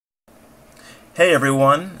Hey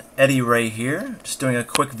everyone, Eddie Ray here, just doing a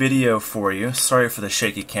quick video for you. Sorry for the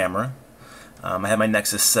shaky camera. I have my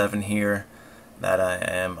Nexus 7 here that I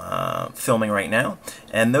am filming right now.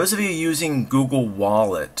 And those of you using Google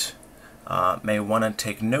Wallet may want to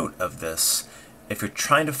take note of this. If you're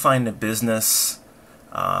trying to find a business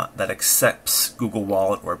that accepts Google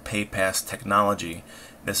Wallet or Paypass technology,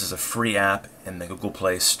 this is a free app in the Google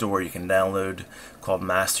Play Store you can download called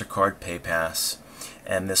Mastercard Paypass.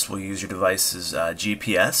 And this will use your device's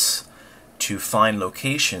GPS to find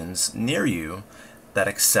locations near you that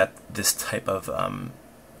accept this type of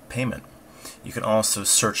payment. You can also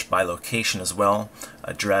search by location as well,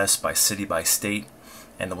 address, by city, by state,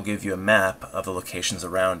 and it will give you a map of the locations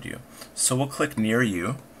around you. So we'll click near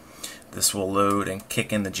you. This will load and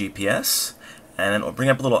kick in the GPS, and it will bring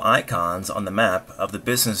up little icons on the map of the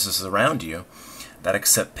businesses around you that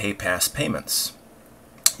accept Paypass payments.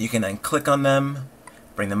 You can then click on them,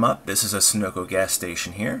 bring them up. This is a Sunoco gas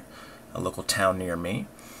station here, a local town near me.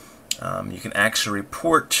 You can actually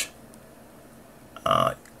report,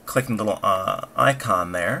 clicking the little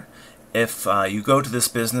icon there. If you go to this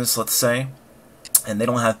business, let's say, and they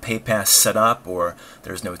don't have Paypass set up, or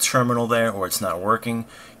there's no terminal there, or it's not working,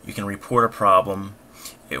 you can report a problem.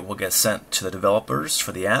 It will get sent to the developers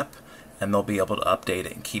for the app, and they'll be able to update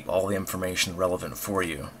it and keep all the information relevant for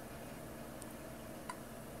you.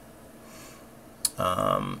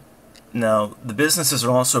 Now, the businesses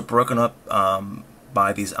are also broken up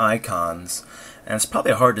by these icons, and it's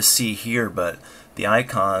probably hard to see here, but the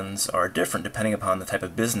icons are different depending upon the type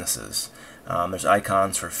of businesses. There's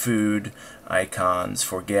icons for food, icons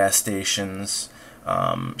for gas stations,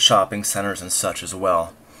 shopping centers, and such as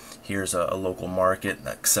well. Here's a local market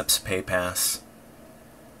that accepts Paypass.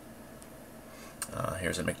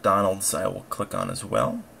 Here's a McDonald's I will click on as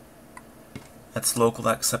well. That's local,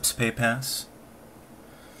 that accepts Paypass.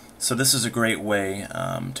 So this is a great way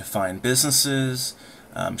to find businesses,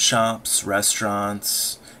 shops,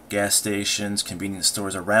 restaurants, gas stations, convenience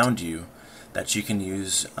stores around you that you can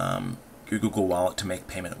use your Google Wallet to make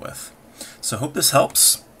payment with. So I hope this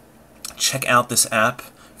helps. Check out this app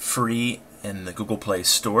free in the Google Play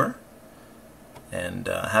Store, and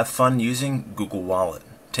have fun using Google Wallet.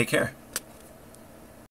 Take care.